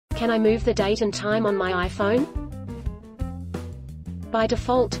Can I move the date and time on my iPhone? By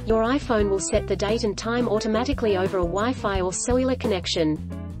default, your iPhone will set the date and time automatically over a Wi-Fi or cellular connection.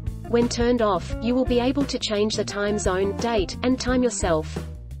 When turned off, you will be able to change the time zone, date, and time yourself.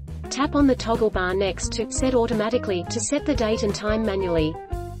 Tap on the toggle bar next to Set Automatically to set the date and time manually.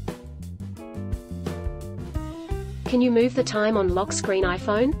 Can you move the time on lock screen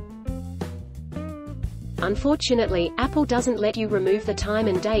iPhone? Unfortunately, Apple doesn't let you remove the time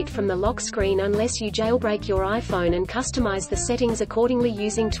and date from the lock screen unless you jailbreak your iPhone and customize the settings accordingly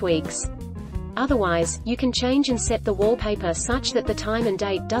using tweaks. Otherwise, you can change and set the wallpaper such that the time and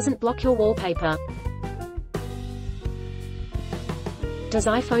date doesn't block your wallpaper. Does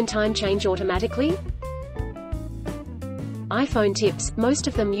iPhone time change automatically? iPhone tips: most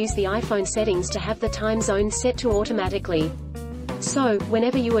of them use the iPhone settings to have the time zone set to automatically. So,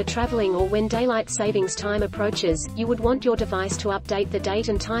 whenever you are traveling or when daylight savings time approaches, you would want your device to update the date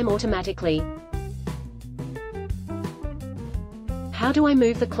and time automatically. How do I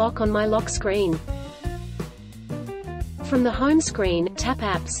move the clock on my lock screen? From the home screen, tap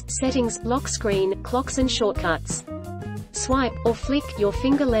Apps, Settings, Lock Screen, Clocks and Shortcuts. Swipe, or flick, your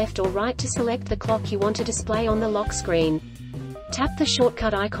finger left or right to select the clock you want to display on the lock screen. Tap the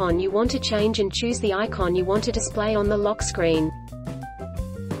shortcut icon you want to change and choose the icon you want to display on the lock screen.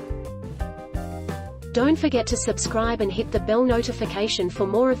 Don't forget to subscribe and hit the bell notification for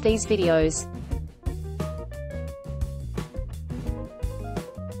more of these videos.